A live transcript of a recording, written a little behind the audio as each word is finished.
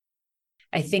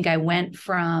I think I went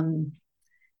from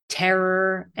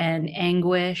terror and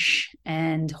anguish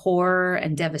and horror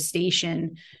and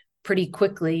devastation pretty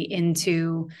quickly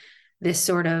into this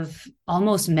sort of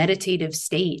almost meditative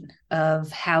state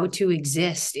of how to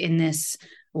exist in this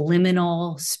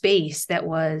liminal space that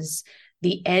was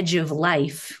the edge of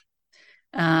life,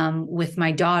 with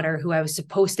my daughter, who I was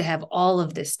supposed to have all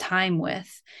of this time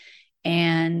with,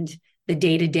 and the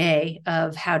day to day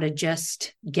of how to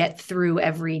just get through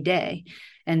every day.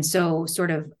 And so,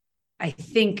 sort of, I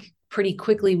think pretty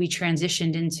quickly we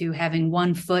transitioned into having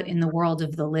one foot in the world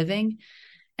of the living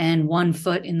and one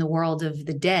foot in the world of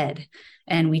the dead.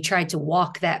 And we tried to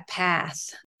walk that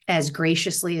path as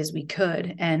graciously as we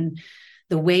could. And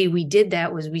the way we did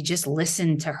that was we just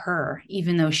listened to her,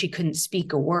 even though she couldn't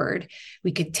speak a word.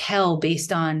 We could tell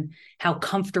based on how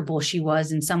comfortable she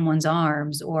was in someone's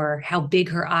arms, or how big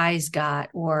her eyes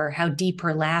got, or how deep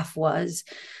her laugh was,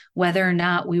 whether or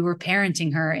not we were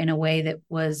parenting her in a way that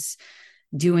was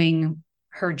doing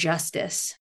her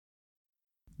justice.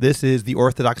 This is The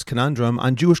Orthodox Conundrum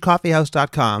on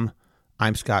JewishCoffeehouse.com.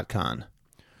 I'm Scott Kahn.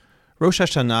 Rosh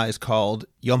Hashanah is called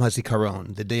Yom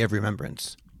HaZikaron, the Day of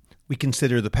Remembrance. We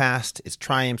consider the past, its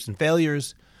triumphs and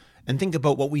failures, and think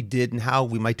about what we did and how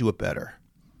we might do it better.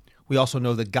 We also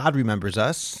know that God remembers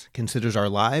us, considers our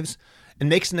lives, and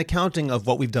makes an accounting of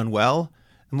what we've done well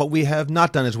and what we have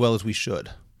not done as well as we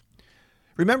should.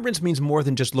 Remembrance means more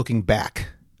than just looking back.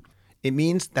 It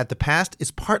means that the past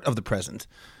is part of the present,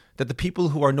 that the people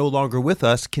who are no longer with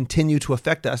us continue to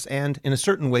affect us and, in a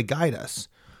certain way, guide us.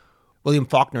 William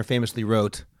Faulkner famously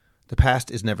wrote, "The past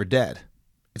is never dead.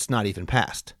 It's not even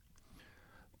past."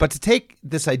 But to take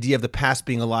this idea of the past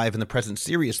being alive in the present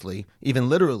seriously, even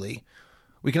literally,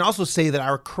 we can also say that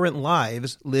our current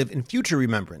lives live in future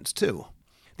remembrance, too.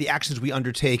 The actions we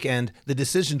undertake and the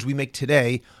decisions we make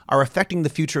today are affecting the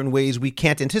future in ways we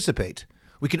can't anticipate.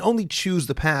 We can only choose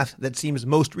the path that seems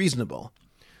most reasonable.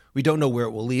 We don't know where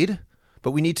it will lead,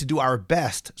 but we need to do our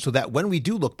best so that when we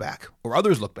do look back, or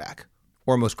others look back,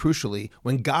 or most crucially,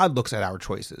 when God looks at our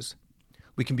choices,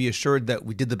 we can be assured that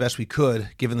we did the best we could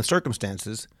given the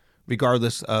circumstances,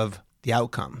 regardless of the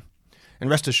outcome. And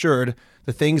rest assured,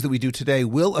 the things that we do today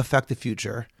will affect the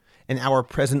future, and our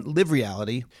present live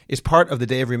reality is part of the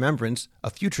Day of Remembrance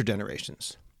of future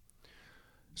generations.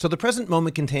 So the present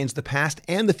moment contains the past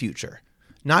and the future,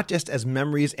 not just as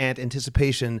memories and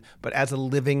anticipation, but as a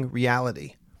living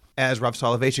reality. As Rav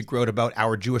Soloveitchik wrote about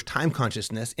our Jewish time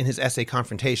consciousness in his essay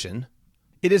Confrontation,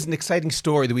 it is an exciting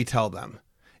story that we tell them.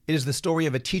 It is the story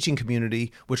of a teaching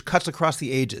community which cuts across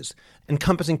the ages,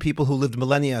 encompassing people who lived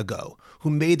millennia ago, who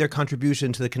made their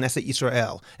contribution to the Knesset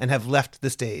Yisrael and have left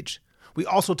the stage. We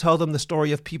also tell them the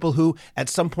story of people who, at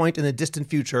some point in the distant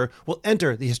future, will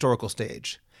enter the historical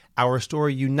stage. Our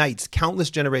story unites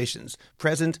countless generations.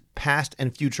 Present, past,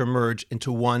 and future merge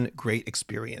into one great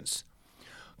experience.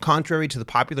 Contrary to the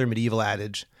popular medieval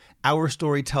adage, our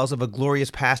story tells of a glorious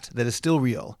past that is still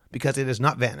real because it has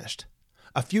not vanished,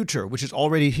 a future which is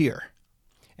already here,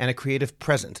 and a creative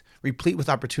present replete with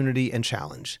opportunity and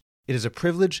challenge. It is a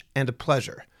privilege and a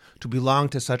pleasure to belong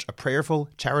to such a prayerful,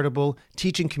 charitable,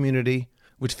 teaching community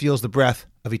which feels the breath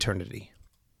of eternity.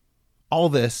 All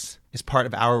this is part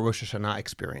of our Rosh Hashanah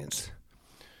experience.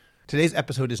 Today's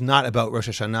episode is not about Rosh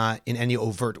Hashanah in any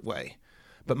overt way,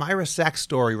 but Myra Sack's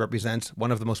story represents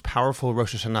one of the most powerful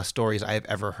Rosh Hashanah stories I have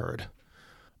ever heard.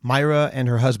 Myra and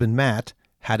her husband Matt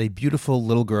had a beautiful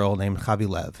little girl named Havi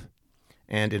Lev,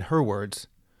 and in her words,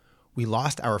 "We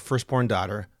lost our firstborn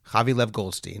daughter, Havi Lev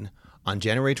Goldstein, on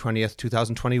January 20th,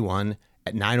 2021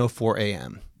 at 9:04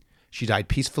 a.m. She died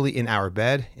peacefully in our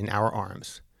bed, in our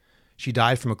arms. She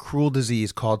died from a cruel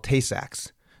disease called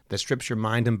Tay-Sachs that strips your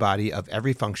mind and body of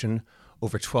every function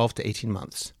over 12 to 18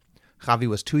 months. Havi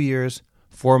was 2 years,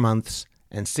 4 months,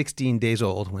 and 16 days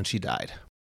old when she died."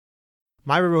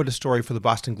 Myra wrote a story for the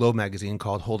Boston Globe magazine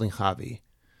called Holding Havi,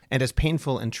 and as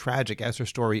painful and tragic as her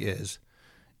story is,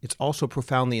 it's also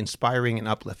profoundly inspiring and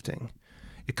uplifting.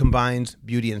 It combines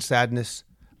beauty and sadness,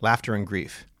 laughter and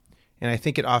grief, and I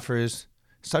think it offers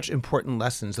such important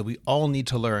lessons that we all need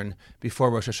to learn before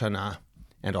Rosh Hashanah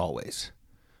and always.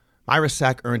 Myra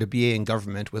Sack earned a BA in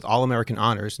government with All-American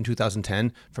honors in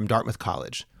 2010 from Dartmouth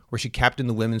College, where she captained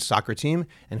the women's soccer team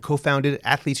and co-founded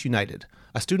Athletes United,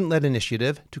 a student-led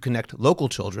initiative to connect local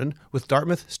children with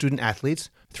Dartmouth student athletes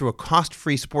through a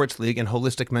cost-free sports league and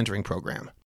holistic mentoring program.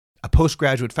 A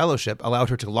postgraduate fellowship allowed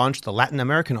her to launch the Latin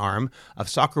American arm of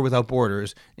Soccer Without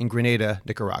Borders in Grenada,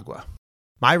 Nicaragua.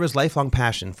 Myra's lifelong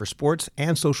passion for sports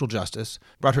and social justice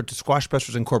brought her to Squash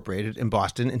Busters Incorporated in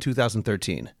Boston in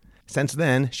 2013. Since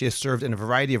then, she has served in a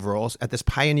variety of roles at this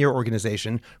pioneer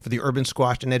organization for the urban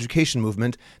squash and education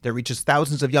movement that reaches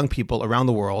thousands of young people around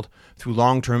the world through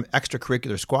long-term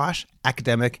extracurricular squash,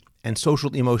 academic, and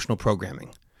social-emotional programming.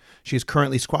 She is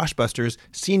currently Squashbusters'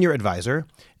 senior advisor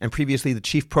and previously the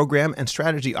chief program and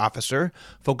strategy officer,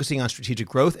 focusing on strategic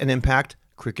growth and impact,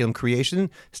 curriculum creation,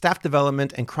 staff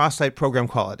development, and cross-site program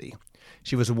quality.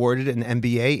 She was awarded an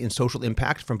MBA in Social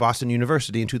Impact from Boston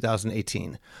University in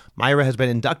 2018. Myra has been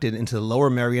inducted into the Lower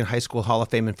Merion High School Hall of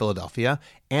Fame in Philadelphia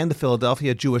and the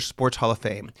Philadelphia Jewish Sports Hall of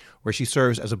Fame, where she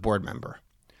serves as a board member.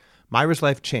 Myra's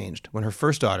life changed when her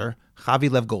first daughter, Havi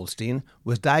Lev Goldstein,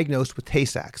 was diagnosed with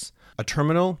Tay-Sachs, a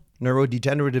terminal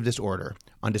neurodegenerative disorder,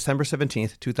 on December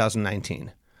 17,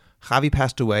 2019. Havi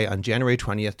passed away on January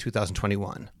 20,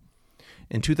 2021.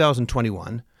 In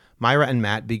 2021, Myra and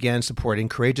Matt began supporting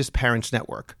Courageous Parents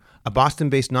Network, a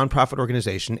Boston-based nonprofit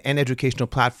organization and educational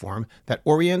platform that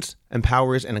orients,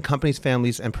 empowers, and accompanies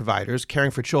families and providers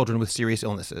caring for children with serious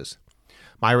illnesses.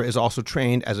 Myra is also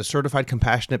trained as a certified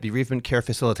compassionate bereavement care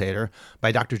facilitator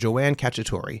by Dr. Joanne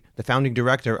Cacciatore, the founding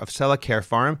director of Sella Care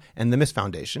Farm and the Miss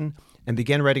Foundation, and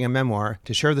began writing a memoir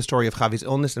to share the story of Javi's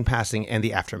illness and passing and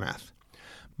the aftermath.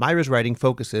 Myra's writing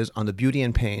focuses on the beauty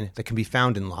and pain that can be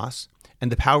found in loss,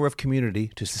 and the power of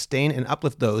community to sustain and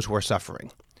uplift those who are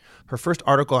suffering. Her first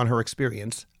article on her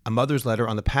experience, A Mother's Letter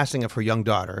on the Passing of Her Young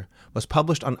Daughter, was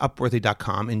published on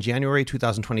Upworthy.com in January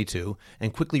 2022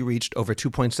 and quickly reached over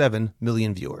 2.7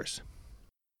 million viewers.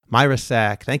 Myra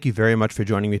Sack, thank you very much for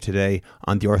joining me today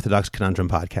on the Orthodox Conundrum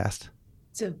podcast.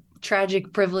 It's a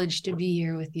tragic privilege to be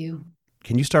here with you.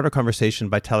 Can you start our conversation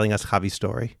by telling us Javi's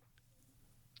story?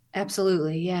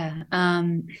 Absolutely, yeah.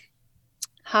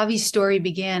 Javi's story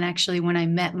began actually when I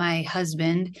met my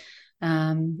husband.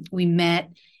 We met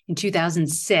in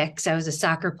 2006. I was a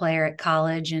soccer player at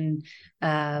college and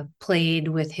played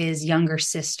with his younger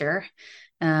sister,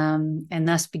 and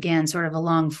thus began sort of a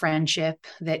long friendship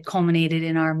that culminated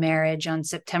in our marriage on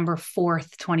September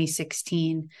 4th,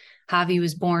 2016. Javi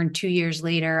was born 2 years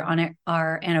later on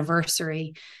our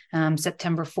anniversary,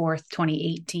 September 4th,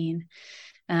 2018.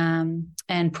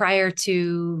 And prior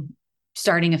to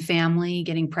starting a family,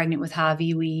 getting pregnant with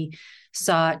Javi, we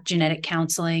sought genetic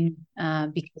counseling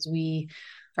because we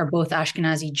are both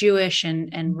Ashkenazi Jewish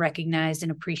and recognized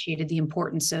and appreciated the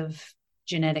importance of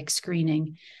genetic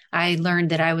screening. I learned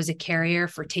that I was a carrier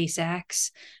for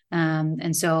Tay-Sachs.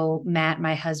 And so Matt,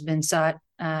 my husband, sought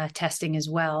testing as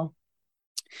well.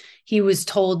 He was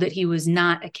told that he was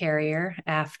not a carrier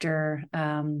after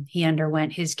he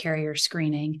underwent his carrier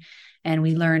screening. And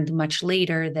we learned much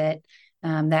later that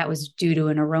that was due to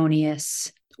an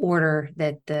erroneous order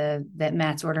that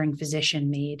Matt's ordering physician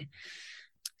made.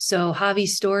 So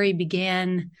Javi's story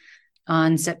began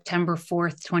on September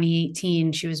 4th,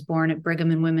 2018. She was born at Brigham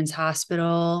and Women's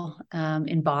Hospital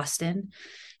in Boston.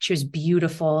 She was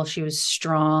beautiful. She was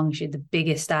strong. She had the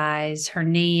biggest eyes. Her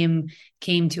name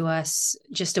came to us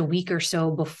just a week or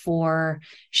so before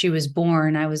she was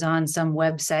born. I was on some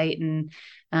website and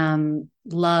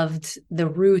loved the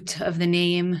root of the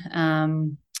name,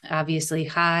 obviously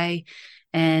Chai,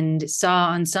 and saw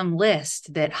on some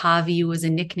list that Javi was a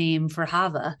nickname for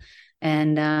Hava.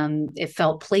 And it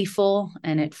felt playful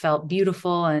and it felt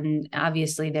beautiful. And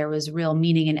obviously there was real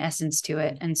meaning and essence to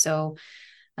it. And so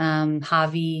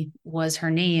Javi was her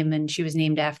name, and she was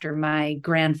named after my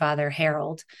grandfather,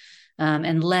 Harold.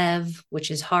 And Lev,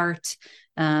 which is heart,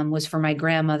 was for my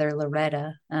grandmother,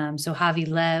 Loretta. So Havi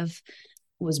Lev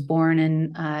was born,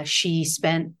 and she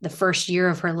spent the first year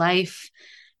of her life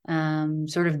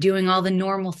sort of doing all the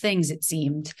normal things, it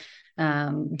seemed,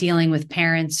 dealing with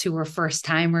parents who were first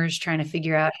timers, trying to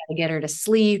figure out how to get her to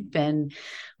sleep and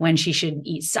when she should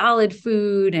eat solid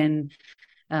food, and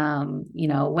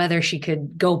whether she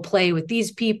could go play with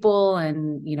these people,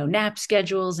 and, nap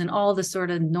schedules and all the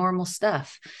sort of normal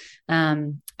stuff.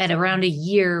 At around a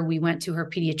year, we went to her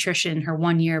pediatrician, her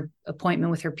 1-year appointment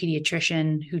with her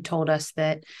pediatrician, who told us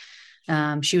that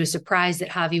she was surprised that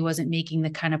Javi wasn't making the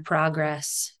kind of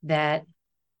progress that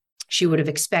she would have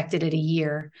expected at a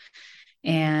year,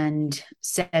 and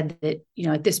said that,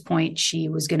 at this point, she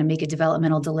was going to make a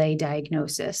developmental delay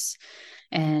diagnosis.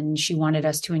 And she wanted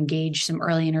us to engage some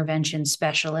early intervention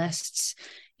specialists,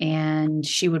 and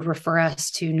she would refer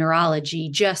us to neurology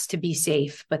just to be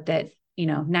safe, but that,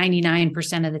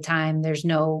 99% of the time there's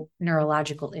no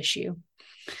neurological issue.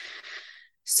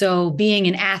 So being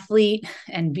an athlete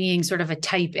and being sort of a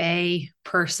type A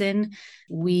person,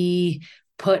 we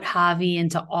put Javi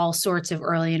into all sorts of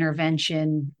early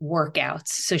intervention workouts.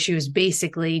 So she was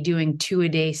basically doing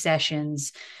 2-a-day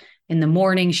sessions. In the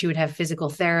morning, she would have physical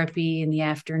therapy. In the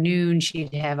afternoon,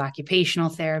 she'd have occupational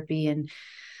therapy. And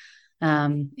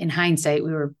In hindsight,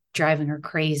 we were driving her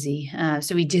crazy.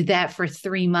 So we did that for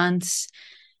 3 months,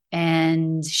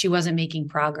 and she wasn't making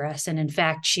progress. And in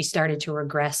fact, she started to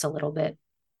regress a little bit.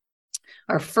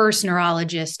 Our first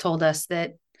neurologist told us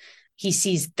that he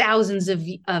sees thousands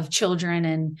of children,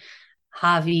 and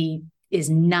Javi is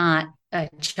not a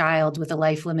child with a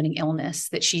life-limiting illness,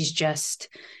 that she's just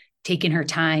taking her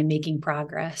time making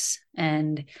progress.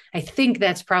 And I think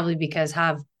that's probably because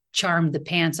Jav charmed the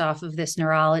pants off of this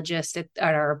neurologist at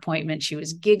our appointment. She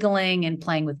was giggling and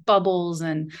playing with bubbles,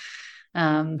 and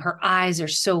her eyes are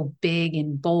so big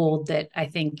and bold that I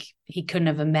think he couldn't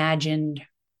have imagined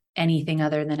anything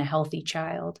other than a healthy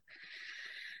child.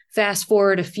 Fast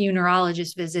forward a few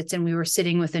neurologist visits, and we were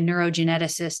sitting with a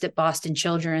neurogeneticist at Boston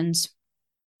Children's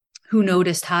who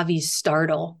noticed Javi's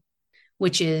startle,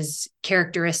 which is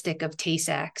characteristic of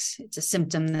Tay-Sachs. It's a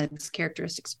symptom that's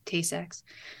characteristic of Tay-Sachs.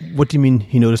 What do you mean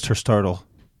he noticed her startle?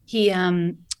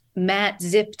 Matt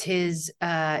zipped his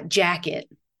jacket.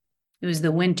 It was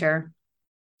the winter,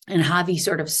 and Javi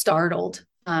sort of startled.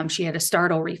 She had a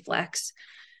startle reflex,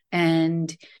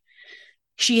 and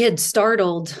she had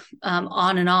startled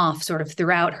on and off sort of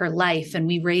throughout her life. And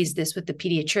we raised this with the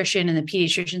pediatrician, and the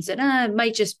pediatrician said, it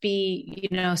might just be,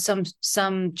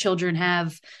 some children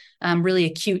have really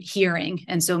acute hearing.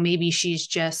 And so maybe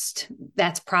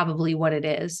that's probably what it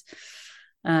is.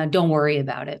 Don't worry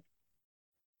about it.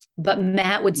 But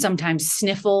Matt would sometimes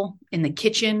sniffle in the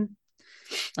kitchen,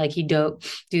 like he'd do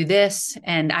this.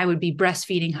 And I would be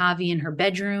breastfeeding Javi in her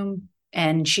bedroom,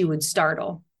 and she would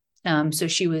startle. So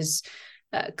she was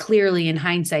clearly, in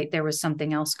hindsight, there was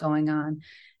something else going on.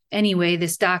 Anyway,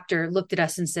 this doctor looked at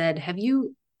us and said, have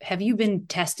you been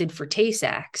tested for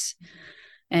Tay-Sachs?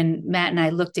 And Matt and I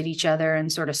looked at each other and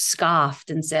sort of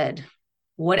scoffed and said,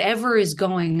 whatever is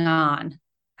going on,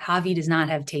 Javi does not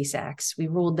have Tay-Sachs. We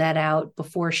ruled that out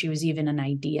before she was even an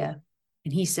idea.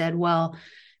 And he said, well,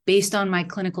 based on my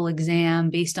clinical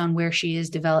exam, based on where she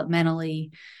is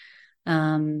developmentally,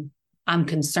 I'm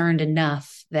concerned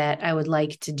enough that I would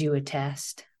like to do a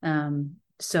test.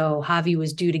 So Javi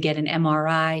was due to get an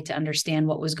MRI to understand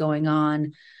what was going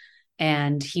on,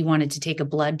 and he wanted to take a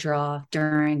blood draw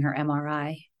during her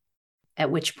MRI,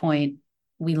 at which point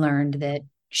we learned that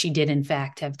she did in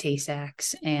fact have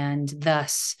Tay-Sachs, and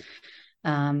thus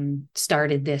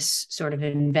started this sort of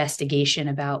investigation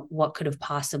about what could have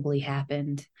possibly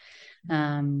happened.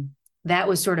 That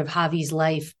was sort of Javi's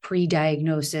life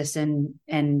pre-diagnosis, and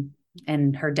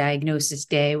her diagnosis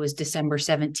day was December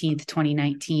 17th,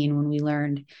 2019, when we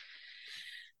learned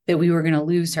that we were going to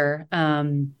lose her.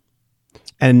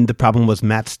 And the problem was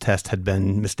Matt's test had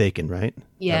been mistaken, right?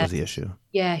 Yeah. That was the issue.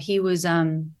 Yeah, he was,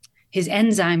 his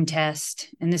enzyme test,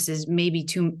 and this is maybe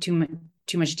too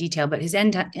much detail, but his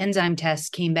enzyme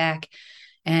test came back,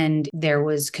 and there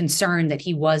was concern that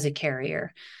he was a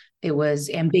carrier. It was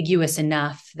ambiguous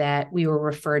enough that we were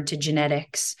referred to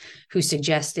genetics, who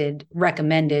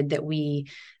recommended that we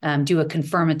do a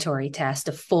confirmatory test,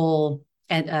 a full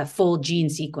gene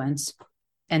sequence.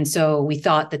 And so we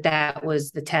thought that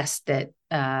was the test that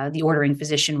the ordering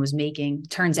physician was making.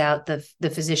 Turns out the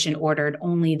physician ordered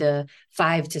only the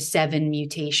 5 to 7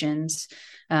 mutations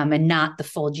and not the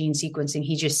full gene sequencing.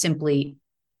 He just simply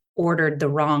ordered the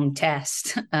wrong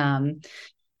test.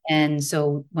 And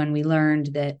so when we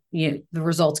learned that, the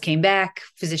results came back,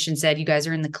 physician said, you guys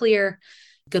are in the clear.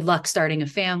 Good luck starting a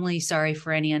family. Sorry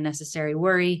for any unnecessary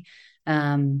worry.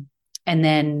 And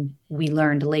then we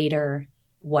learned later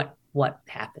what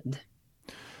happened.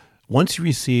 Once you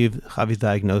received Javi's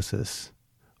diagnosis,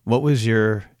 what was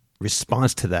your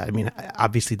response to that? I mean,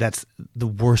 obviously that's the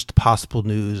worst possible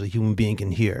news a human being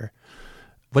can hear.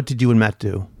 What did you and Matt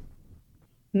do?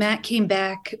 Matt came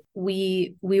back.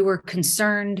 We were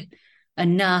concerned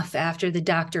enough after the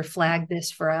doctor flagged this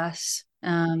for us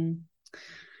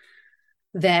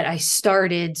that I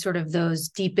started sort of those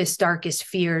deepest, darkest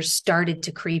fears started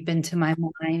to creep into my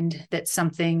mind that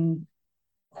something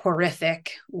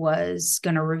horrific was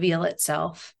going to reveal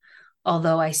itself,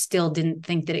 although I still didn't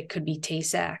think that it could be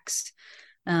Tay-Sachs.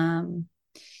 And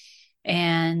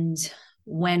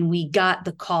when we got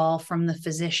the call from the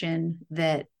physician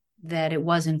that it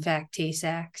was in fact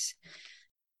Tay-Sachs,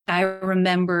 I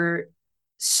remember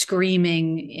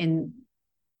screaming in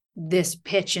this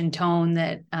pitch and tone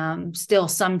that still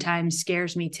sometimes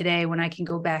scares me today when I can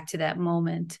go back to that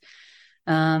moment.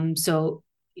 So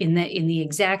in the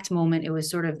exact moment, it was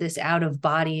sort of this out of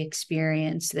body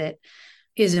experience that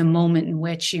is a moment in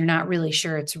which you're not really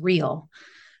sure it's real.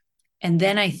 And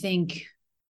then I think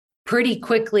pretty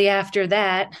quickly after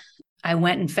that, I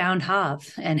went and found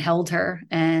Hav and held her.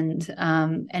 And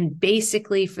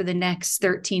basically for the next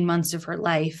 13 months of her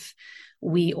life,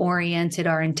 we oriented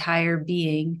our entire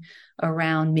being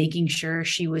around making sure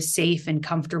she was safe and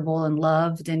comfortable and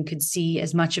loved and could see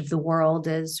as much of the world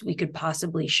as we could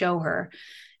possibly show her.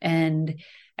 And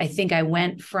I think I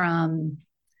went from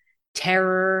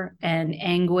terror and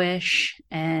anguish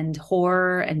and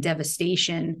horror and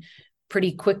devastation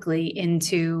pretty quickly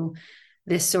into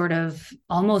this sort of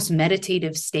almost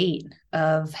meditative state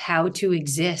of how to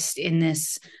exist in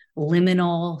this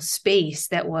liminal space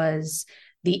that was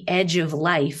the edge of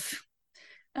life,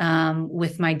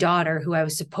 with my daughter, who I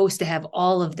was supposed to have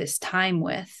all of this time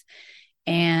with,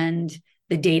 and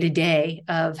the day to day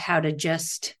of how to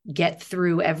just get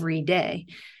through every day.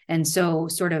 And so,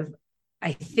 sort of,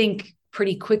 I think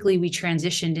pretty quickly we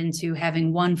transitioned into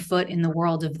having one foot in the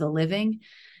world of the living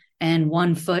and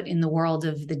one foot in the world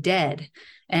of the dead.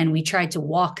 And we tried to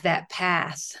walk that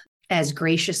path as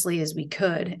graciously as we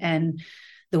could. And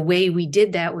the way we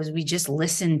did that was we just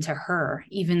listened to her,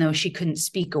 even though she couldn't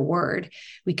speak a word.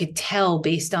 We could tell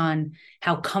based on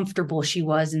how comfortable she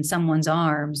was in someone's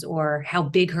arms, or how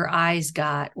big her eyes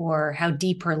got, or how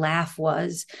deep her laugh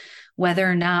was, whether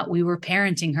or not we were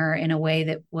parenting her in a way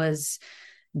that was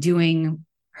doing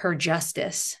her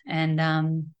justice.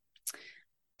 And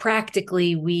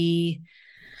practically, we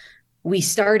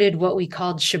started what we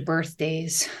called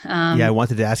Shabirthdays. Yeah, I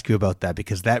wanted to ask you about that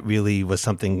because that really was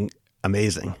something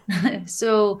amazing.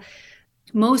 So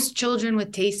most children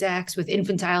with Tay-Sachs, with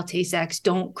infantile Tay-Sachs,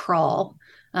 don't crawl.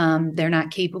 They're not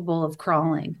capable of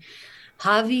crawling.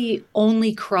 Havi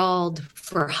only crawled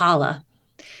for challah.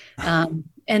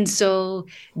 And so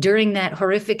during that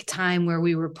horrific time where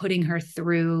we were putting her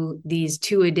through these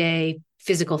 2-a-day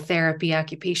physical therapy,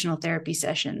 occupational therapy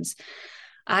sessions,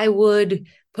 I would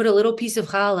put a little piece of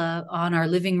challah on our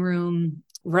living room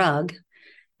rug,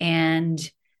 and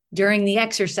during the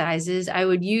exercises, I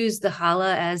would use the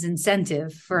challah as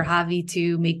incentive for Havi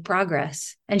to make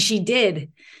progress. And she did.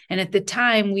 And at the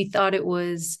time, we thought it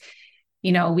was,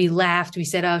 we laughed. We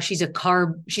said, oh, she's a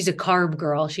carb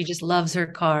girl. She just loves her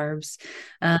carbs.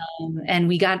 And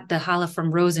we got the challah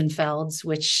from Rosenfeld's,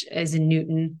 which is in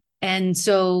Newton. And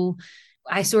so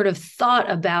I sort of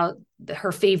thought about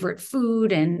her favorite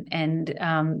food and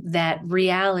that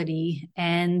reality,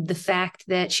 and the fact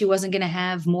that she wasn't going to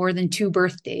have more than 2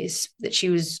 birthdays, that she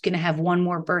was going to have one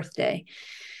more birthday.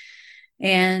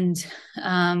 And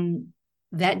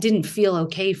that didn't feel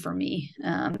okay for me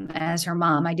as her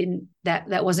mom.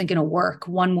 That wasn't going to work.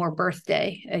 One more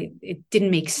birthday. It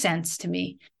didn't make sense to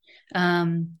me.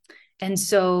 And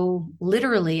so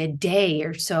literally a day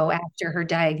or so after her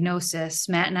diagnosis,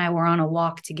 Matt and I were on a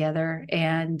walk together,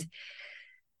 and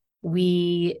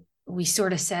we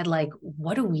sort of said, like,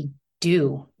 what do we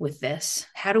do with this?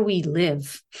 How do we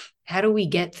live? How do we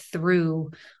get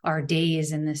through our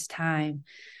days in this time?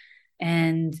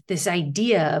 And this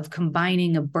idea of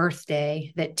combining a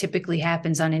birthday that typically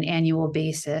happens on an annual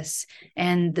basis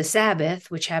and the Sabbath,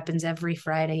 which happens every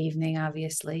Friday evening,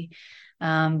 obviously,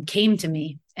 came to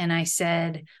me. And I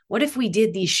said, what if we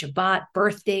did these Shabbat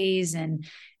birthdays? And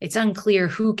it's unclear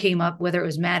who came up, whether it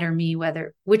was Matt or me,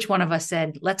 which one of us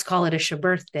said, let's call it a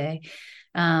Shabirthday.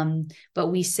 But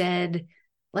we said,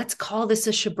 let's call this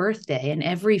a Shabirthday. And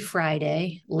every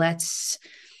Friday, let's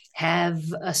have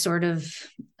a sort of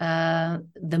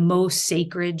the most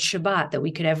sacred Shabbat that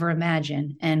we could ever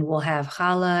imagine. And we'll have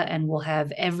challah, and we'll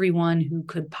have everyone who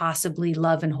could possibly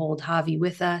love and hold Havi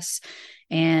with us.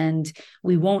 And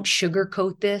we won't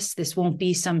sugarcoat this. This won't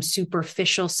be some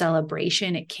superficial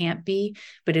celebration. It can't be,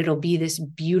 but it'll be this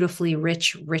beautifully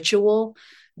rich ritual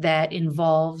that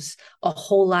involves a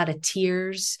whole lot of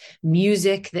tears,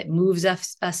 music that moves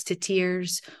us to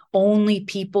tears. Only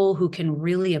people who can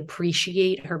really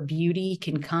appreciate her beauty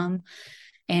can come.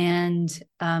 And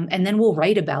then we'll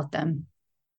write about them.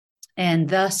 And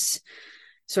thus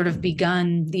sort of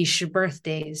begun these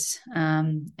Shabirthdays.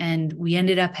 And we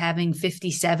ended up having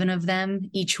 57 of them.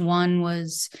 Each one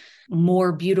was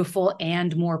more beautiful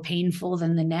and more painful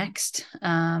than the next.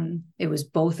 It was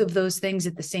both of those things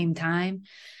at the same time.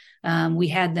 We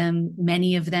had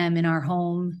many of them in our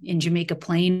home in Jamaica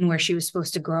Plain, where she was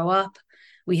supposed to grow up.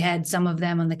 We had some of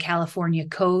them on the California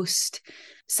coast,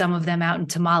 some of them out in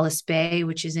Tamales Bay,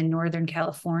 which is in Northern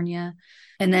California.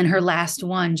 And then her last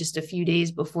one, just a few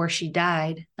days before she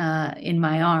died, in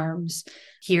my arms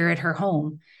here at her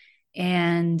home.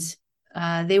 And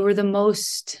they were the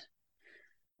most,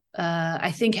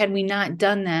 I think, had we not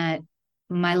done that,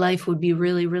 my life would be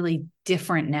really, really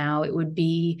different now. It would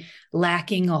be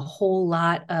lacking a whole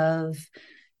lot of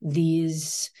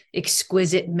these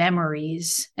exquisite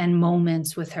memories and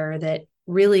moments with her that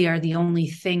really are the only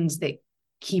things that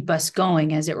keep us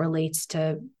going as it relates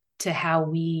to how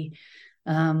we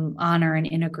honor and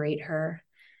integrate her.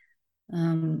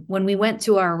 When we went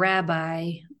to our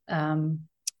rabbi,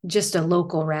 just a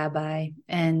local rabbi,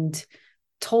 and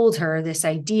told her this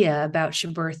idea about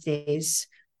birthdays,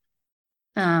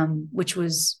 which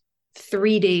was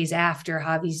 3 days after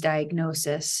Javi's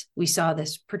diagnosis, we saw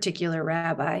this particular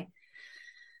rabbi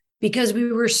because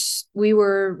we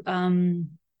were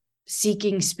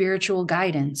seeking spiritual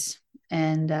guidance,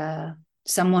 and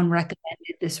someone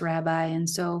recommended this rabbi. And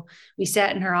so we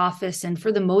sat in her office, and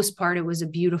for the most part, it was a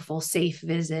beautiful, safe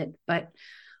visit. But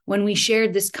when we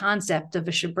shared this concept of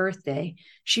a birthday,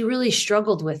 she really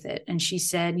struggled with it. And she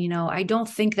said, I don't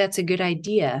think that's a good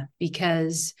idea,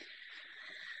 because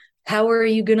how are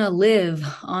you going to live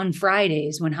on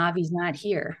Fridays when Javi's not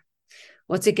here?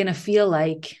 What's it going to feel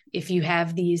like if you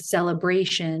have these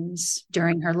celebrations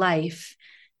during her life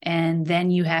and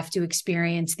then you have to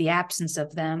experience the absence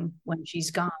of them when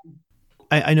she's gone?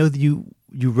 I know that you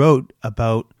wrote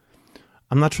about,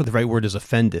 I'm not sure the right word is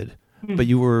offended, but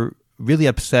you were really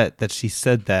upset that she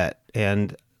said that.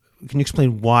 And can you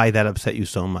explain why that upset you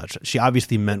so much? She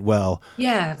obviously meant well.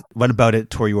 Yeah. What about it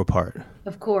tore you apart?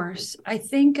 Of course. I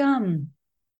think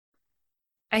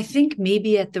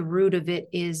maybe at the root of it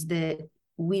is that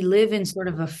we live in sort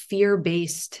of a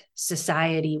fear-based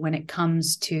society when it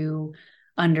comes to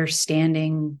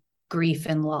understanding grief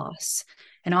and loss.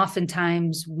 And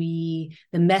oftentimes the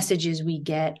messages we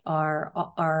get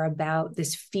are about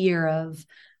this fear of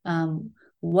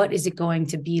what is it going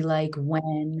to be like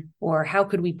when, or how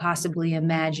could we possibly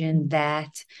imagine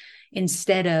that,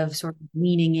 instead of sort of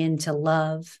leaning into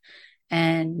love.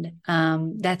 And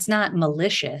that's not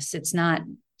malicious.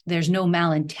 There's no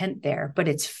malintent there, but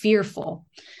it's fearful.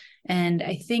 And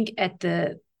I think at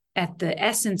the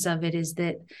essence of it is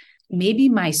that maybe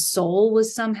my soul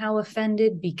was somehow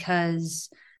offended, because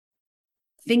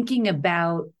thinking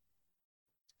about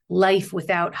life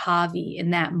without Javi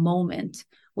in that moment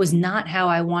was not how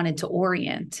I wanted to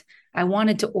orient. I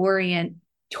wanted to orient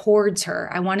towards her.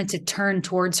 I wanted to turn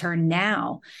towards her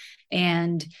now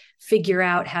and figure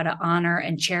out how to honor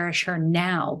and cherish her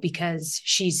now, because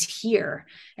she's here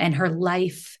and her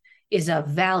life is of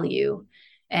value.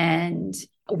 And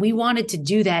we wanted to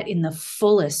do that in the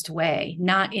fullest way,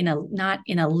 not in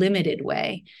a limited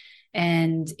way.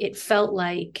 And it felt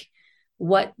like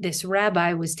what this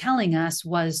rabbi was telling us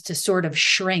was to sort of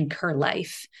shrink her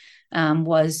life,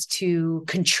 was to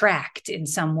contract in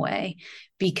some way,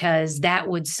 because that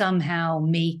would somehow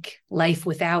make life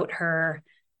without her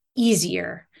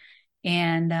easier.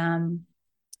 And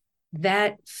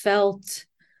that felt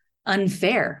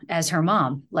unfair as her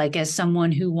mom, like as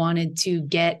someone who wanted to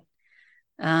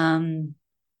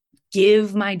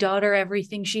give my daughter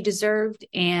everything she deserved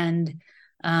and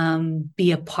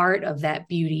be a part of that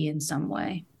beauty in some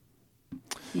way.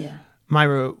 Yeah.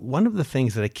 Myra, one of the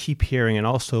things that I keep hearing, and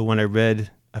also when I read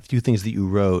a few things that you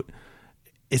wrote,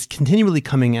 is continually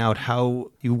coming out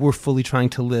how you were fully trying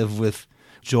to live with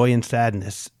joy and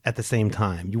sadness at the same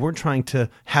time. You weren't trying to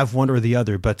have one or the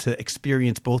other, but to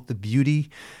experience both the beauty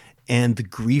and the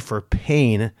grief or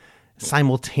pain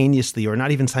simultaneously, or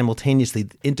not even simultaneously,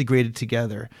 integrated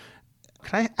together.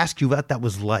 Can I ask you what that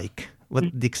was like? What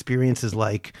the experience is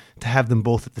like to have them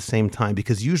both at the same time?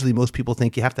 Because usually most people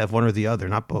think you have to have one or the other,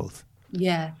 not both.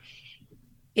 Yeah.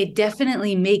 It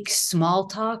definitely makes small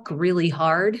talk really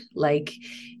hard. Like,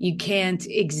 you can't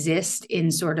exist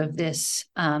in sort of this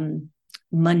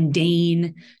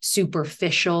mundane,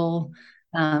 superficial,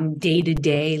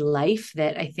 day-to-day life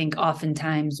that I think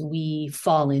oftentimes we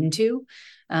fall into.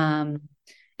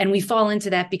 And we fall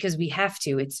into that because we have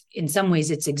to. It's, in some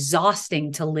ways, it's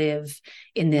exhausting to live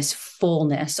in this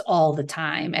fullness all the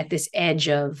time, at this edge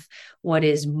of what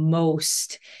is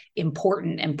most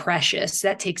important and precious.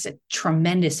 That takes a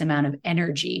tremendous amount of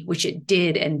energy, which it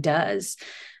did and does.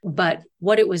 But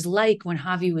what it was like when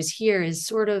Javi was here is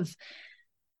sort of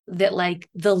that, like,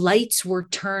 the lights were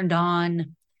turned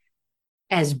on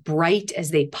as bright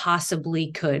as they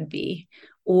possibly could be,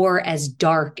 or as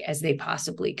dark as they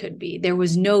possibly could be. There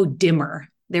was no dimmer.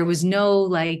 There was no,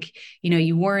 like,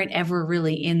 you weren't ever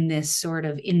really in this sort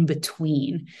of in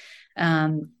between.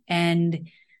 And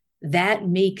that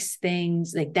makes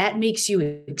things like that makes you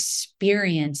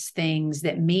experience things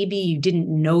that maybe you didn't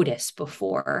notice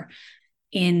before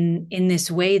in this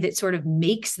way that sort of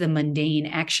makes the mundane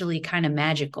actually kind of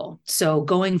magical. So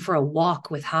going for a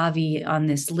walk with Javi on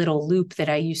this little loop that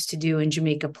I used to do in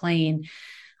Jamaica Plain,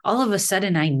 all of a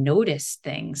sudden I noticed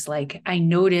things. Like, I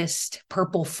noticed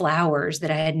purple flowers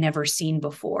that I had never seen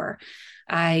before.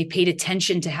 I paid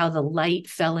attention to how the light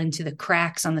fell into the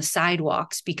cracks on the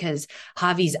sidewalks because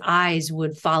Javi's eyes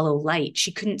would follow light.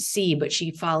 She couldn't see, but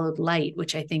she followed light,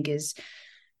 which I think is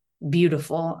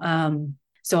beautiful.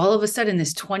 So all of a sudden,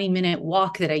 this 20-minute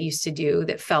walk that I used to do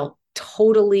that felt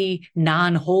totally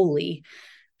non-holy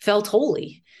felt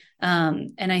holy.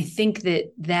 And I think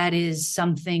that that is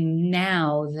something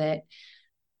now that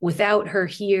without her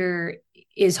here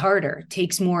is harder,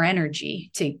 takes more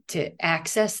energy to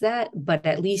access that. But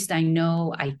at least I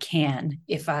know I can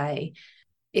if I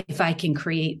can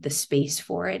create the space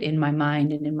for it in my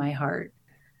mind and in my heart.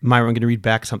 Myra, I'm going to read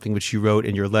back something which you wrote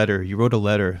in your letter. You wrote a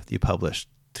letter that you published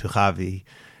to Javi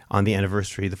on the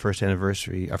anniversary, the first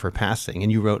anniversary of her passing.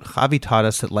 And you wrote, Javi taught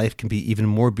us that life can be even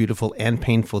more beautiful and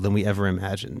painful than we ever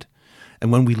imagined.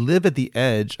 And when we live at the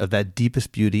edge of that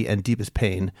deepest beauty and deepest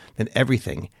pain, then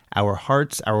everything, our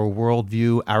hearts, our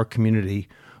worldview, our community,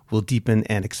 will deepen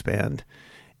and expand.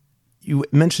 You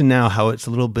mentioned now how it's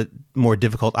a little bit more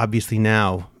difficult, obviously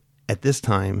now, at this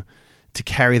time, to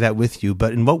carry that with you.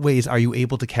 But in what ways are you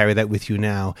able to carry that with you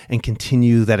now and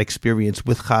continue that experience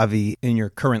with Javi in your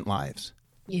current lives?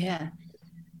 Yeah.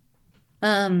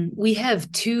 We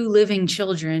have two living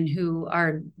children who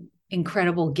are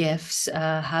incredible gifts.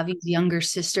 Javi's younger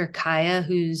sister, Kaya,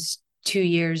 who's 2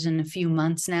 years and a few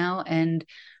months now, and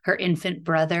her infant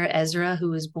brother, Ezra,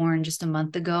 who was born just a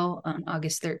month ago on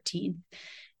August 13th.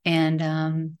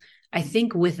 And I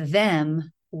think with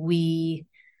them, we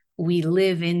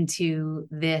live into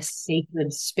this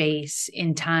sacred space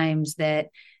in times that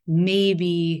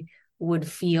maybe would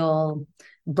feel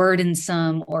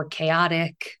burdensome or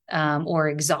chaotic or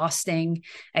exhausting.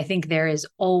 I think there is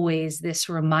always this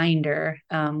reminder.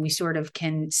 We sort of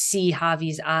can see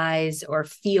Javi's eyes or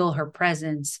feel her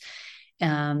presence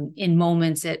in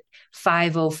moments at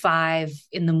 5:05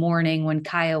 in the morning when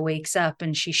Kaya wakes up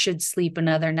and she should sleep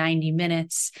another 90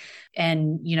 minutes,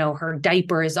 and her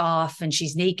diaper is off and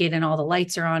she's naked and all the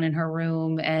lights are on in her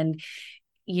room, and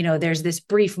there's this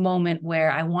brief moment where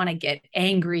I want to get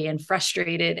angry and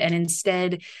frustrated, and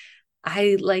instead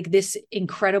I like this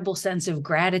incredible sense of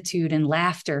gratitude and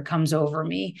laughter comes over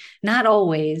me. Not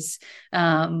always,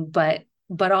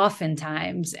 but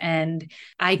oftentimes. And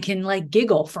I can like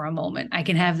giggle for a moment. I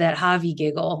can have that Javi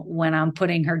giggle when I'm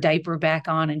putting her diaper back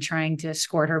on and trying to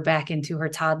escort her back into her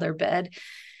toddler bed.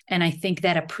 And I think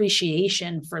that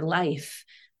appreciation for life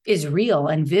is real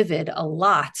and vivid a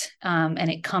lot.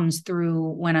 And it comes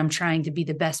through when I'm trying to be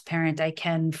the best parent I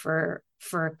can for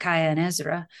Kaya and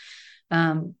Ezra.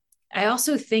 I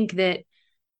also think that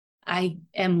I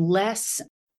am less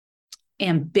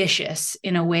ambitious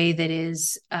in a way that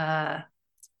is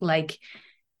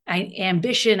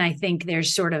ambition. I think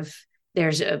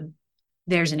there's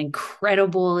an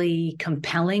incredibly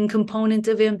compelling component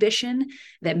of ambition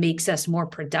that makes us more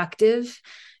productive.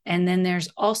 And then there's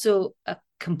also a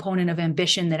component of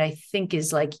ambition that I think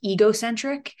is like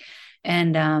egocentric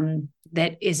and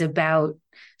that is about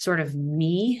sort of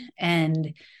me.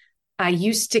 And I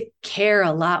used to care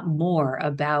a lot more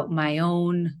about my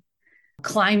own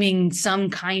climbing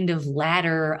some kind of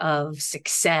ladder of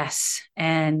success.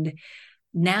 And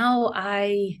now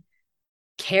I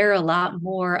care a lot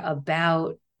more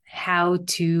about how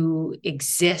to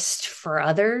exist for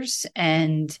others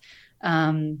and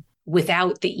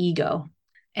without the ego.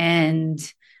 And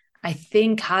I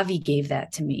think Javi gave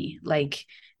that to me, like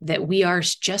that we are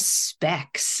just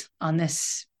specks on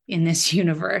in this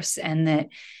universe, and that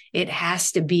it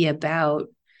has to be about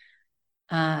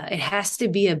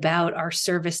our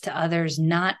service to others,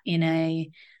 not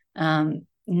really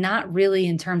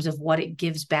in terms of what it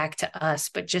gives back to us,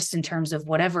 but just in terms of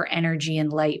whatever energy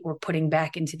and light we're putting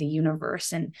back into the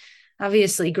universe. And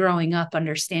obviously growing up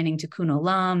understanding Tikkun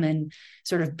Olam and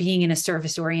sort of being in a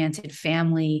service-oriented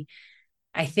family,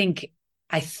 I think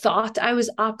I thought I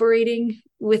was operating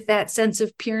with that sense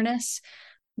of pureness,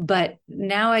 but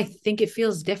now I think it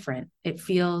feels different. It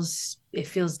feels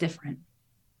different.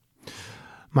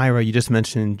 Myra, you just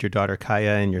mentioned your daughter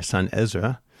Kaya and your son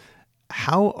Ezra.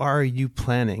 How are you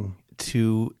planning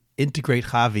to integrate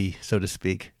Javi, so to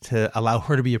speak, to allow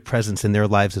her to be a presence in their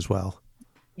lives as well?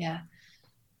 Yeah.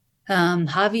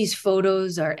 Javi's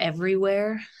photos are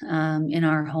everywhere in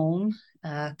our home.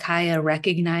 Kaya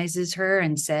recognizes her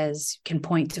and can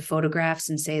point to photographs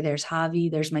and say, there's Javi,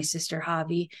 there's my sister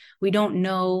Javi. We don't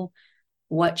know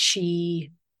what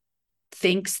she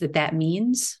thinks that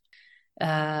means.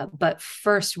 But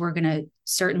first, we're going to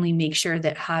certainly make sure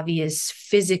that Javi is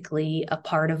physically a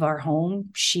part of our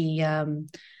home.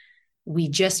 We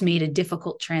just made a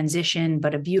difficult transition,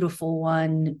 but a beautiful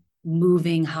one,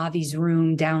 moving Javi's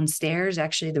room downstairs,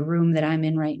 actually the room that I'm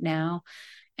in right now.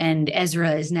 and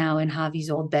Ezra is now in Javi's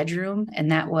old bedroom,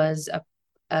 and that was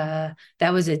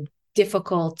a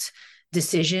difficult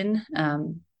decision,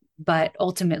 but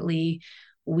ultimately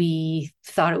we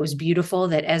thought it was beautiful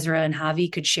that Ezra and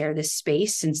Javi could share this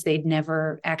space since they'd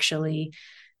never actually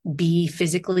be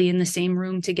physically in the same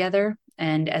room together.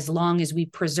 And as long as we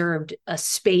preserved a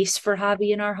space for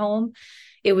Javi in our home,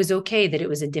 it was okay that it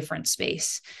was a different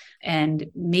space. And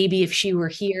maybe if she were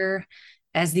here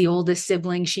as the oldest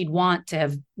sibling, she'd want to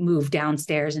have moved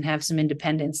downstairs and have some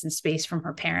independence and space from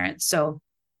her parents. So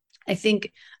I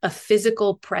think a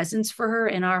physical presence for her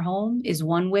in our home is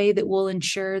one way that we'll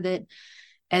ensure that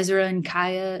Ezra and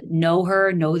Kaya know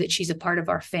her, know that she's a part of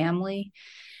our family.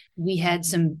 We had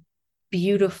some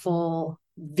beautiful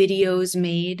videos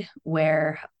made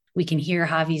where we can hear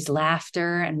Javi's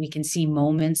laughter and we can see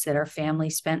moments that our family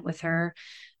spent with her.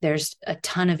 There's a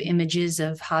ton of images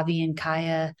of Javi and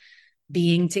Kaya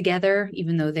being together,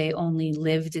 even though they only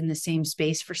lived in the same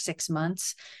space for 6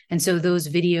 months. And so those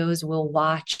videos we'll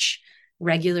watch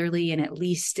regularly and at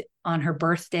least on her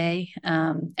birthday,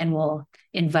 and we'll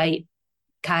invite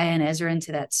Kaya and Ezra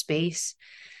into that space.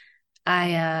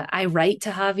 I write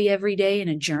to Javi every day in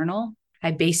a journal.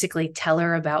 I basically tell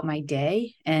her about my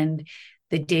day, and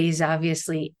the days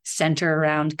obviously center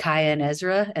around Kaya and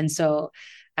Ezra. And so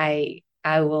I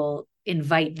will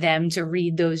invite them to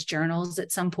read those journals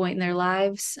at some point in their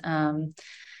lives.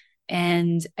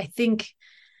 And I think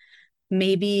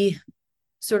maybe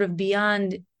sort of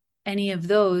beyond any of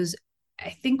those, I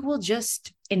think we'll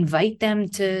just invite them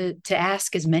to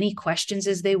ask as many questions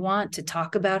as they want, to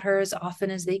talk about her as often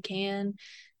as they can,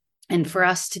 and for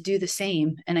us to do the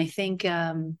same. And I think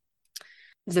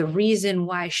the reason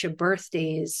why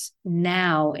birthdays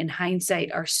now in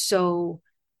hindsight are so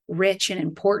rich and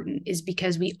important is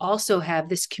because we also have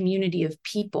this community of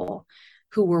people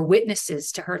who were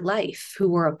witnesses to her life, who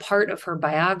were a part of her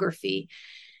biography.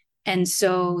 And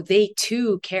so they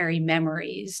too carry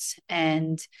memories.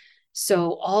 And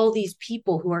so all these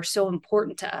people who are so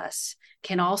important to us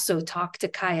can also talk to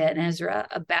Kaya and Ezra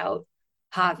about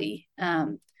Javi,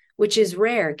 which is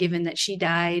rare given that she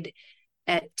died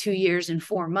at 2 years and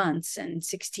 4 months and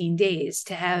 16 days,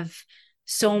 to have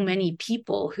so many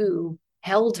people who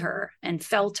held her and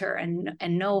felt her and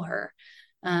know her.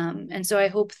 And so I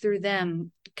hope through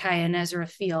them, Kaya and Ezra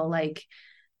feel like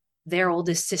their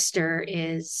oldest sister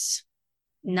is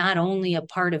not only a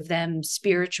part of them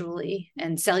spiritually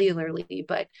and cellularly,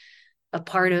 but a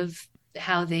part of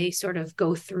how they sort of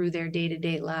go through their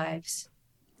day-to-day lives.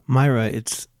 Myra,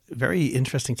 it's very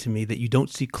interesting to me that you don't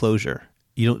see closure.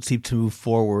 You don't seem to move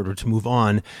forward or to move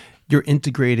on. You're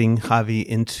integrating Javi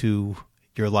into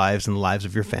your lives and the lives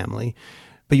of your family.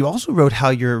 But you also wrote how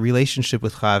your relationship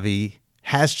with Javi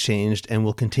has changed and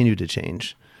will continue to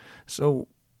change. So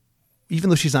even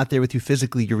though she's not there with you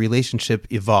physically, your relationship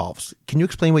evolves. Can you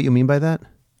explain what you mean by that?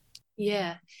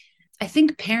 Yeah. I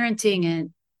think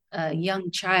parenting a young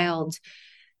child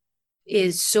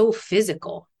is so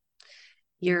physical.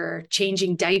 You're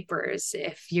changing diapers,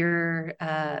 if you're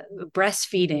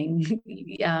breastfeeding,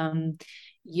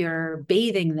 you're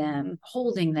bathing them,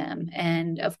 holding them.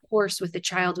 And of course, with a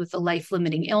child with a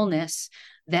life-limiting illness,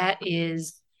 that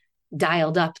is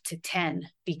dialed up to 10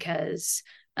 because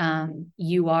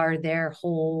you are their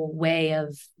whole way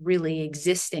of really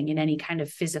existing in any kind of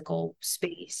physical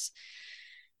space.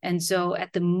 And so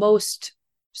at the most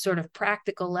sort of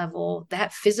practical level,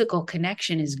 that physical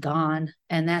connection is gone,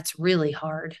 and that's really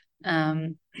hard.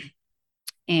 And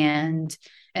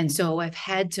so I've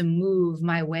had to move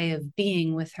my way of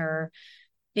being with her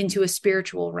into a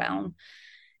spiritual realm.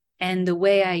 And the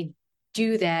way I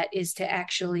do that is to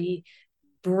actually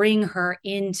bring her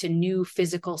into new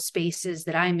physical spaces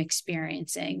that I'm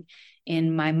experiencing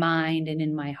in my mind and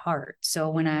in my heart. So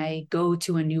when I go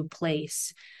to a new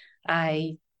place,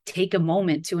 I take a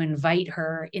moment to invite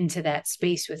her into that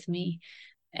space with me.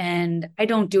 And I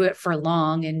don't do it for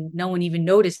long, and no one even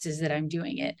notices that I'm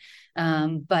doing it.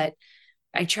 But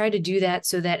I try to do that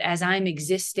so that as I'm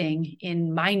existing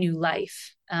in my new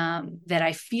life, that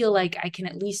I feel like I can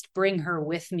at least bring her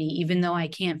with me, even though I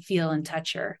can't feel and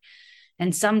touch her.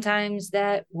 And sometimes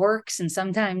that works and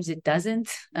sometimes it doesn't.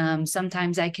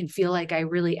 Sometimes I can feel like I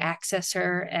really access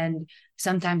her and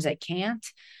sometimes I can't.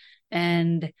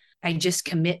 And I just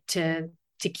commit to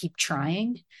keep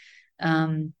trying.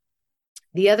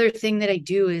 The other thing that I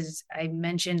do is, I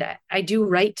mentioned, I do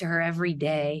write to her every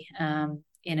day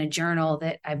in a journal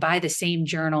that I buy, the same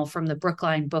journal from the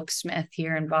Brookline Booksmith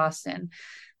here in Boston.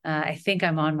 I think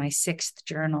I'm on my 6th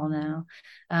journal now.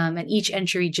 And each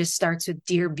entry just starts with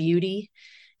 "Dear Beauty,"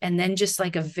 and then just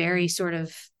like a very sort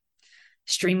of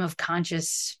stream of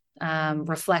conscious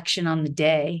reflection on the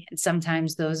day. And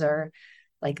sometimes those are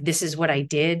like, this is what I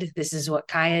did. This is what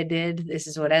Kaya did. This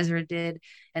is what Ezra did.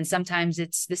 And sometimes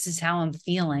it's, this is how I'm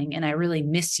feeling. And I really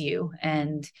miss you.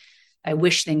 And I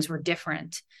wish things were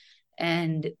different.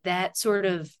 And that sort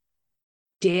of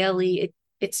daily,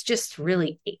 it's just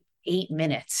really 8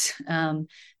 minutes.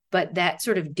 But that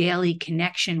sort of daily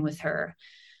connection with her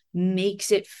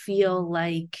makes it feel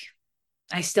like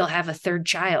I still have a third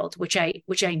child, which I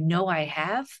know I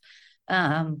have.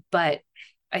 But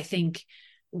I think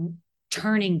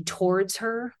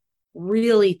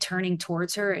really turning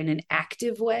towards her in an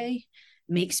active way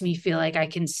makes me feel like I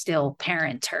can still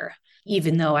parent her,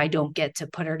 even though I don't get to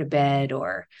put her to bed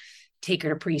or take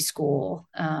her to preschool.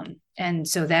 And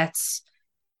so that's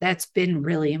been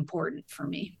really important for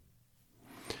me.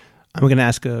 I'm going to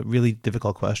ask a really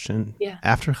difficult question. Yeah.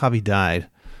 After Havi died,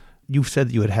 you said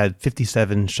that you had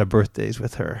 57 birthdays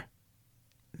with her.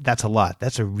 That's a lot.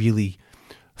 That's a really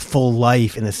full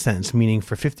life in a sense, meaning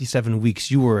for 57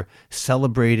 weeks, you were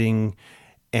celebrating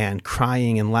and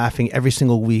crying and laughing every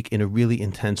single week in a really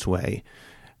intense way.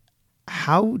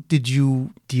 How did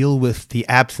you deal with the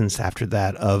absence after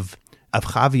that of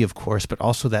Havi, of course, but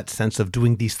also that sense of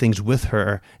doing these things with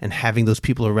her and having those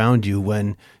people around you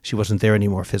when she wasn't there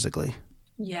anymore physically?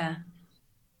 Yeah.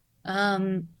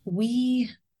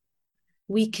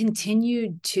 We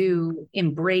continued to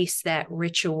embrace that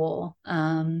ritual.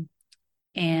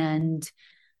 And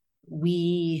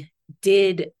we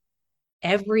did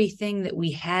everything that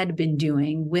we had been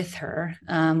doing with her,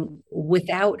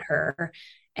 without her,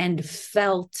 and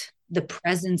felt the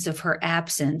presence of her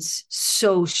absence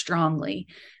so strongly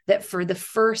that for the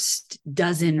first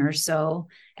dozen or so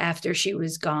after she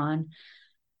was gone,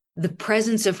 the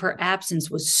presence of her absence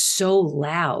was so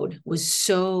loud, was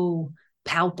so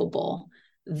palpable,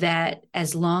 that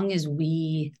as long as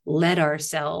we let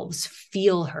ourselves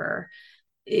feel her,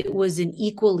 it was an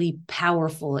equally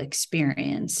powerful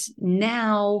experience.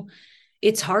 Now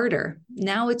it's harder.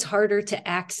 Now it's harder to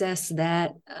access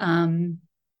that,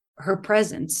 her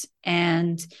presence.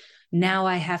 And now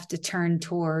I have to turn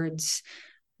towards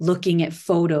looking at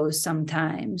photos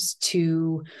sometimes,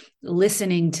 to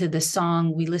listening to the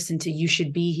song we listen to. You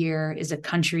Should Be Here is a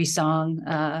country song,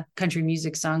 country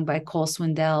music song by Cole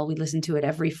Swindell. We listen to it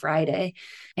every Friday.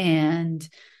 And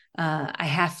I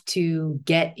have to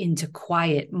get into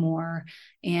quiet more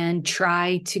and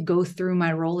try to go through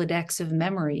my Rolodex of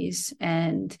memories.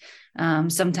 And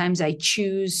sometimes I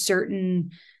choose certain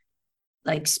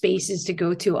like spaces to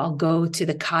go to. I'll go to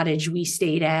the cottage we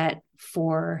stayed at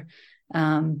for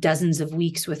dozens of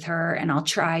weeks with her, and I'll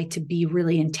try to be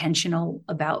really intentional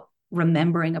about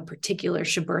remembering a particular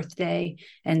birthday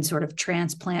and sort of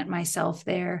transplant myself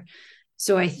there.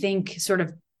 So I think sort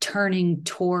of turning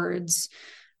towards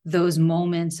those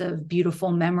moments of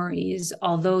beautiful memories,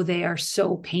 although they are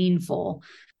so painful,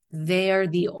 they are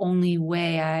the only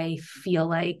way I feel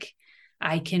like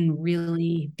I can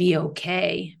really be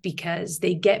okay, because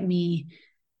they get me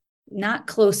not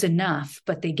close enough,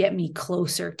 but they get me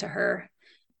closer to her.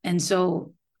 And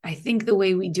so I think the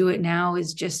way we do it now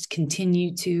is just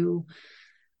continue to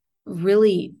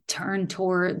really turn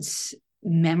towards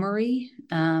memory.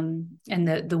 And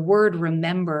the word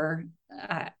remember,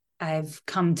 I've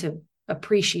come to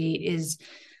appreciate, is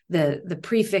the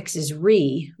prefix is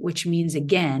re, which means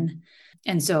again.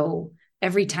 And so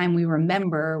every time we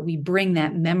remember, we bring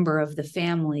that member of the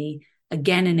family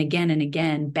again and again and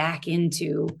again back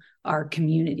into our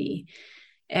community.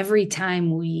 Every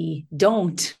time we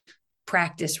don't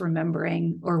practice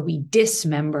remembering, or we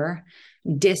dismember,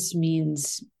 dis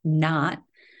means not,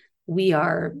 we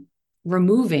are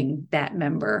removing that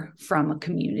member from a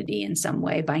community in some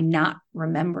way by not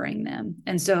remembering them.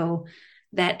 And so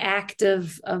that act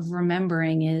of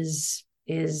remembering is,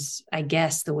 I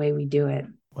guess, the way we do it.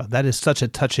 Well, that is such a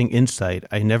touching insight.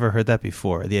 I never heard that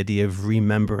before, the idea of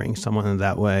remembering someone in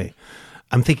that way.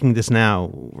 I'm thinking this now.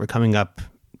 We're coming up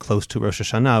close to Rosh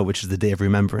Hashanah, which is the Day of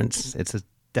Remembrance. It's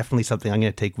definitely something I'm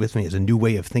going to take with me as a new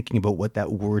way of thinking about what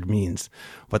that word means,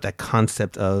 what that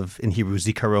concept of, in Hebrew,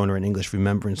 zikaron, or in English,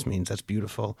 remembrance means. That's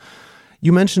beautiful.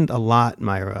 You mentioned a lot,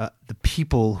 Myra, the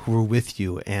people who were with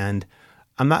you, and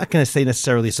I'm not going to say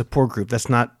necessarily a support group. That's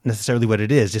not necessarily what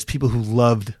it is. Just people who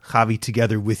loved Havi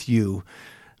together with you.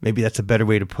 Maybe that's a better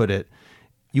way to put it.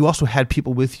 You also had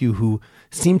people with you who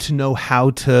seemed to know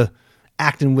how to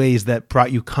act in ways that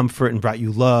brought you comfort and brought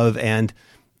you love. And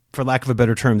for lack of a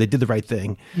better term, they did the right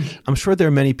thing. I'm sure there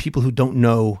are many people who don't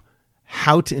know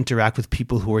how to interact with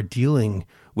people who are dealing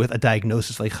with a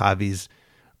diagnosis like Havi's.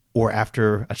 or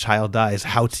after a child dies,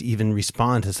 how to even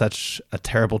respond to such a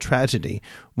terrible tragedy.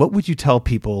 What would you tell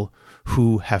people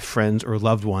who have friends or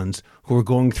loved ones who are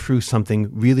going through something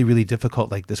really, really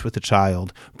difficult like this with a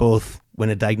child, both when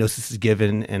a diagnosis is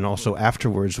given and also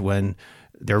afterwards when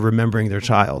they're remembering their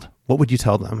child? What would you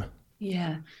tell them?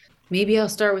 Yeah. Maybe I'll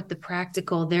start with the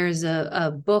practical. There's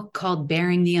a book called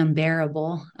Bearing the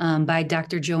Unbearable by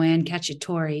Dr. Joanne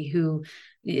Cacciatore, who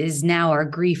is now our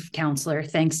grief counselor,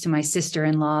 thanks to my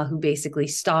sister-in-law, who basically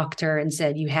stalked her and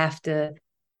said, you have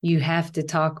to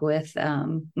talk with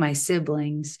my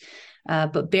siblings.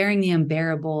 But Bearing the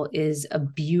Unbearable is a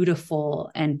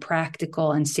beautiful and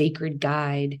practical and sacred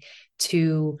guide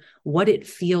to what it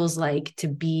feels like to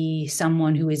be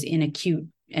someone who is in acute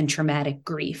and traumatic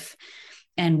grief.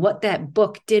 And what that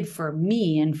book did for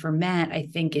me and for Matt, I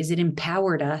think, is it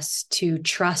empowered us to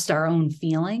trust our own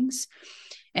feelings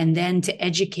and then to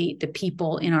educate the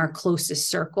people in our closest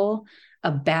circle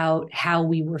about how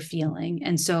we were feeling.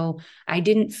 And so I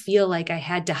didn't feel like I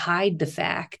had to hide the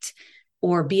fact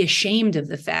or be ashamed of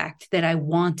the fact that I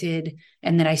wanted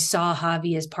and that I saw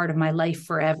Javi as part of my life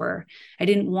forever. I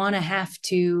didn't want to have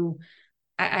to,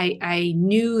 I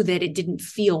knew that it didn't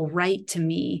feel right to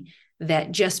me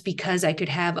that just because I could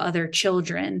have other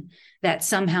children, that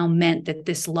somehow meant that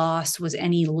this loss was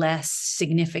any less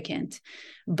significant.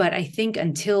 But I think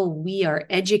until we are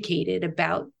educated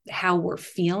about how we're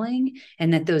feeling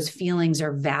and that those feelings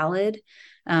are valid,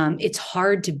 it's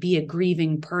hard to be a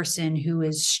grieving person who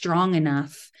is strong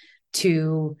enough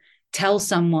to tell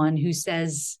someone who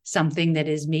says something that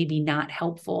is maybe not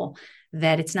helpful,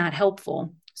 that it's not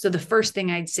helpful. So the first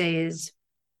thing I'd say is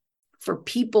for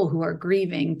people who are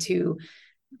grieving to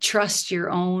trust your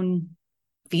own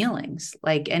feelings.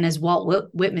 And as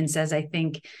Walt Whitman says, I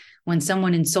think when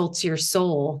someone insults your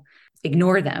soul,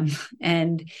 ignore them.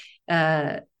 And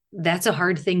that's a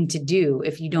hard thing to do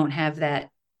if you don't have that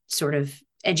sort of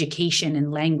education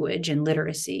and language and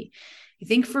literacy. I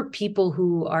think for people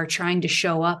who are trying to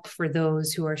show up for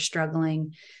those who are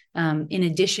struggling, in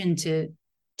addition to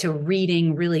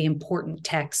reading really important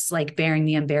texts like Bearing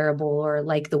the Unbearable or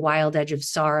like The Wild Edge of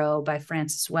Sorrow by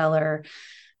Francis Weller,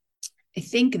 I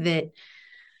think that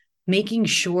making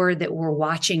sure that we're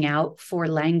watching out for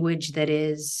language that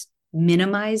is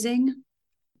minimizing,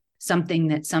 something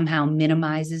that somehow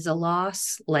minimizes a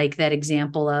loss, like that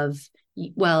example of,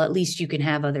 well, at least you can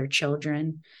have other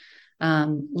children.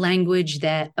 Language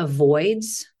that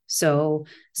avoids. So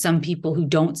some people who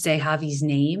don't say Javi's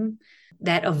name,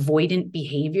 that avoidant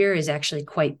behavior is actually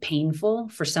quite painful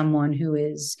for someone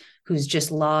who's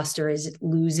just lost or is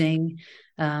losing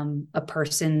a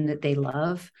person that they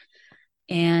love.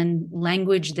 And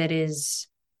language that is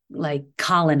like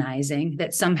colonizing,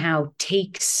 that somehow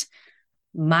takes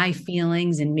my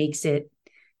feelings and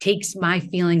takes my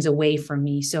feelings away from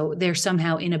me. So they're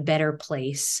somehow in a better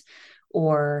place.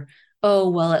 Or, oh,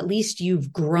 well, at least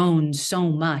you've grown so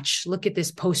much. Look at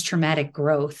this post-traumatic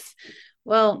growth.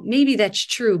 Well, maybe that's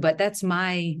true, but that's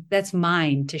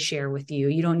mine to share with you.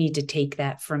 You don't need to take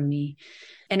that from me.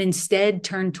 And instead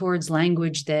turn towards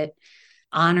language that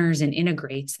honors and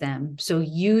integrates them. So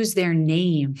use their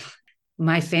name.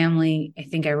 My family, I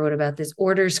think I wrote about this,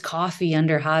 orders coffee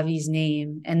under Javi's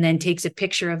name and then takes a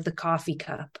picture of the coffee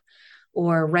cup,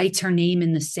 or writes her name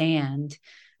in the sand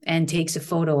and takes a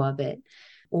photo of it,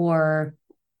 or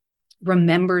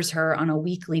remembers her on a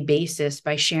weekly basis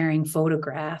by sharing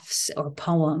photographs or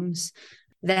poems.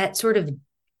 That sort of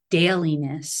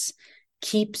dailiness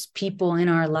keeps people in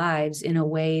our lives in a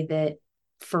way that,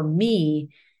 for me,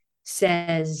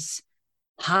 says,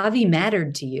 Javi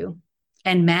mattered to you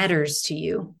and matters to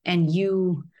you, and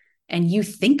you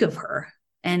think of her.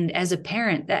 And as a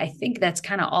parent, I think that's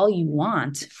kind of all you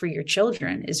want for your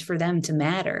children, is for them to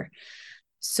matter.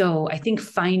 So I think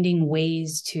finding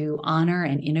ways to honor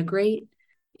and integrate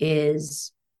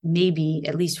is maybe,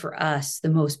 at least for us, the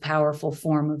most powerful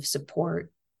form of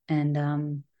support.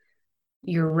 And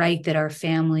you're right that our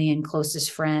family and closest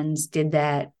friends did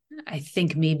that, I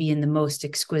think, maybe in the most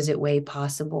exquisite way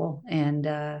possible.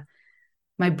 And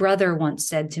my brother once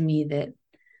said to me that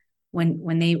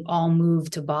when they all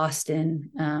moved to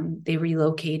Boston, they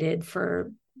relocated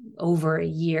for over a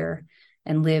year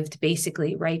and lived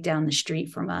basically right down the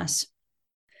street from us.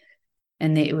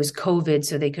 And it was COVID,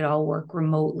 so they could all work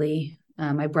remotely,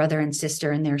 my brother and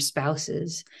sister and their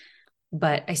spouses.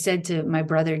 But I said to my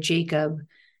brother, Jacob,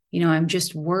 I'm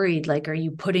just worried, like, are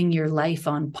you putting your life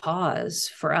on pause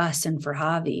for us and for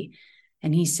Javi?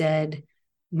 And he said,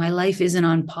 my life isn't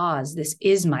on pause. This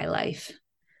is my life.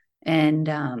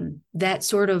 And that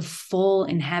sort of full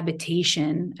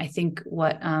inhabitation, I think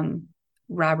what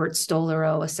Robert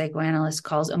Stolorow, a psychoanalyst,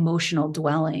 calls emotional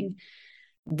dwelling.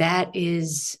 That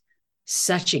is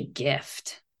such a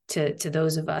gift to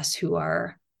those of us who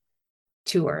are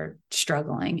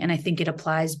struggling. And I think it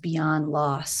applies beyond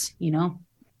loss, you know?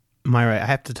 Myra, I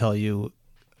have to tell you,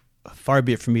 far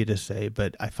be it for me to say,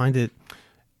 but I find it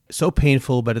so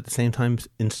painful, but at the same time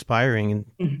inspiring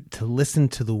to listen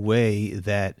to the way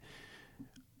that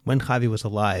when Havi was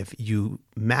alive, you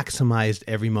maximized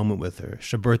every moment with her.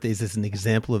 Her birthdays is an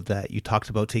example of that. You talked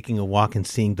about taking a walk and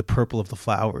seeing the purple of the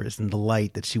flowers and the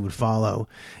light that she would follow,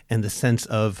 and the sense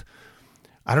of,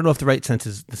 I don't know if the right sense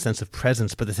is the sense of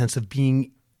presence, but the sense of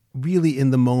being really in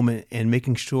the moment and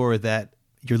making sure that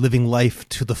you're living life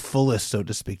to the fullest, so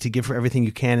to speak, to give her everything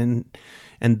you can.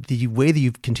 And the way that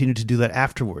you've continued to do that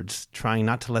afterwards, trying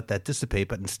not to let that dissipate,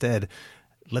 but instead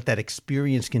let that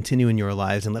experience continue in your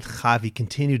lives and let Havi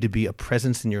continue to be a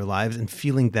presence in your lives, and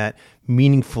feeling that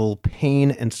meaningful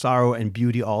pain and sorrow and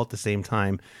beauty all at the same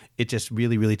time. It just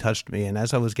really, really touched me. And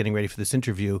as I was getting ready for this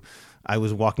interview, I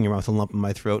was walking around with a lump in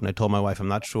my throat, and I told my wife, I'm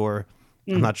not sure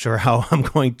how I'm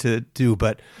going to do,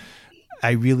 but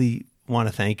I really want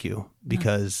to thank you,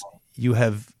 because you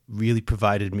have really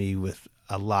provided me with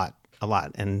a lot,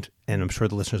 and I'm sure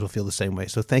the listeners will feel the same way.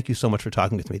 So thank you so much for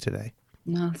talking with me today.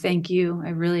 No, thank you. I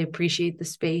really appreciate the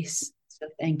space. So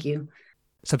thank you.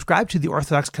 Subscribe to The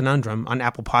Orthodox Conundrum on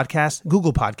Apple Podcasts,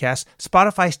 Google Podcasts,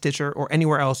 Spotify, Stitcher, or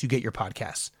anywhere else you get your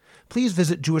podcasts. Please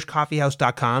visit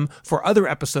jewishcoffeehouse.com for other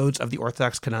episodes of The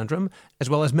Orthodox Conundrum, as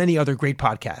well as many other great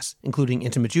podcasts, including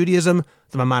Intimate Judaism,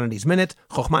 The Maimonides Minute,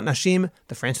 Chochmat Nashim,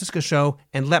 The Francisca Show,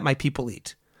 and Let My People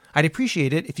Eat. I'd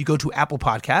appreciate it if you go to Apple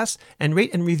Podcasts and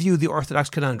rate and review The Orthodox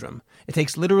Conundrum. It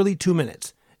takes literally 2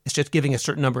 minutes. It's just giving a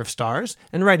certain number of stars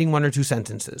and writing 1 or 2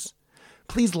 sentences.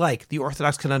 Please like the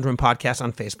Orthodox Conundrum podcast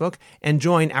on Facebook and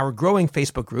join our growing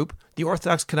Facebook group, the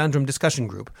Orthodox Conundrum Discussion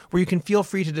Group, where you can feel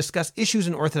free to discuss issues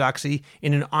in Orthodoxy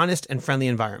in an honest and friendly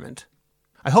environment.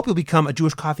 I hope you'll become a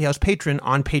Jewish Coffee House patron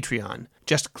on Patreon.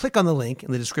 Just click on the link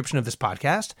in the description of this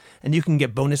podcast, and you can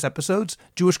get bonus episodes,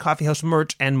 Jewish Coffee House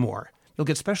merch, and more. You'll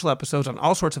get special episodes on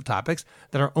all sorts of topics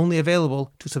that are only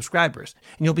available to subscribers,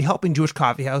 and you'll be helping Jewish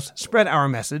Coffee House spread our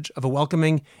message of a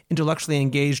welcoming, intellectually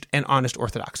engaged, and honest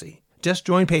Orthodoxy. Just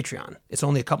join Patreon. It's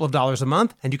only a couple of dollars a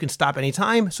month, and you can stop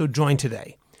anytime, so join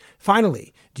today.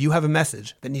 Finally, do you have a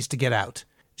message that needs to get out?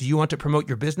 Do you want to promote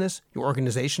your business, your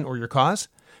organization, or your cause?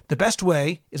 The best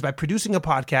way is by producing a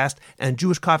podcast, and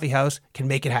Jewish Coffee House can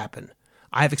make it happen.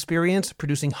 I have experience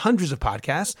producing hundreds of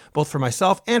podcasts, both for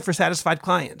myself and for satisfied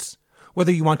clients.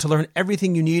 Whether you want to learn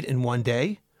everything you need in one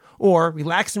day, or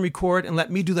relax and record and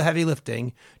let me do the heavy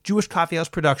lifting, Jewish Coffee House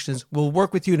Productions will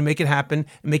work with you to make it happen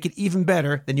and make it even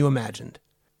better than you imagined.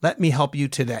 Let me help you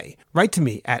today. Write to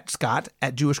me at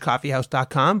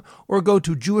scott@jewishcoffeehouse.com or go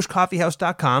to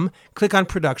jewishcoffeehouse.com, click on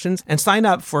Productions, and sign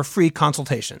up for a free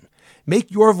consultation.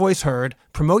 Make your voice heard,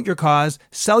 promote your cause,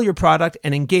 sell your product,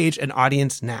 and engage an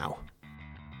audience now.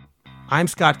 I'm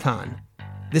Scott Kahn.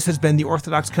 This has been The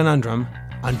Orthodox Conundrum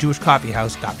on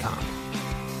jewishcoffeehouse.com.